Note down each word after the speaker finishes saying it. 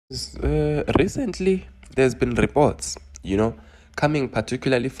Recently, there's been reports, coming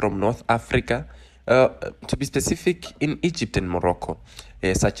particularly from North Africa, to be specific, in Egypt and Morocco,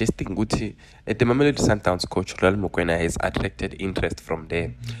 suggesting Guti, the Mamelodi Sundowns coach Rulani Mokoena has attracted interest from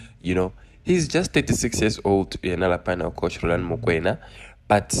there. He's just 36 years old, Nalapana coach Rulani Mokoena,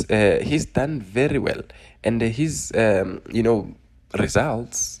 but he's done very well, and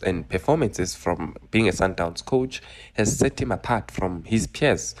results and performances from being a Sundowns coach has set him apart from his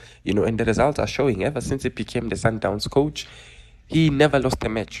peers, and the results are showing ever since he became the Sundowns coach, he never lost a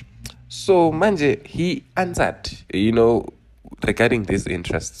match. So, Manje, he answered, regarding these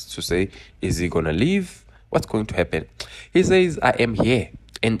interests to say, is he going to leave? What's going to happen? He says, I am here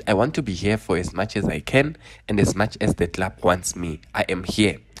and I want to be here for as much as I can and as much as the club wants me. I am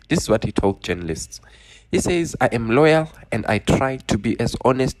here. This is what he told journalists. He says, I am loyal and I try to be as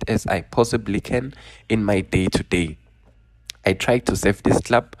honest as I possibly can in my day to day. I try to serve this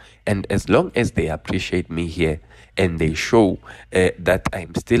club, and as long as they appreciate me here and they show that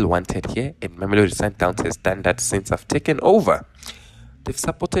I'm still wanted here, and Mamelodi Sundowns has done that since I've taken over. They've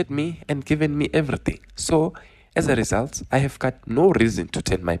supported me and given me everything. So, as a result, I have got no reason to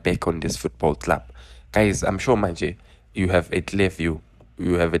turn my back on this football club. Guys, I'm sure, Manje, you have a clear view.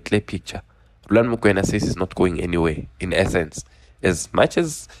 You have a clear picture. Rulani Mokoena says he's not going anywhere, in essence. As much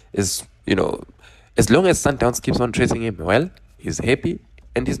as long as Sundowns keeps on treating him well, he's happy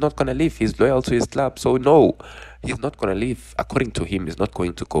and he's not going to leave. He's loyal to his club. So, no, he's not going to leave. According to him, he's not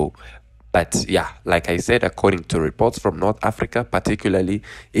going to go. But, yeah, like I said, according to reports from North Africa, particularly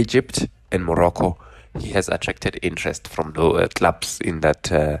Egypt and Morocco, he has attracted interest from the clubs in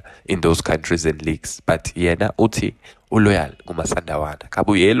those countries and leagues. But yena uthi uloyal kumasandawana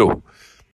kabuyelo.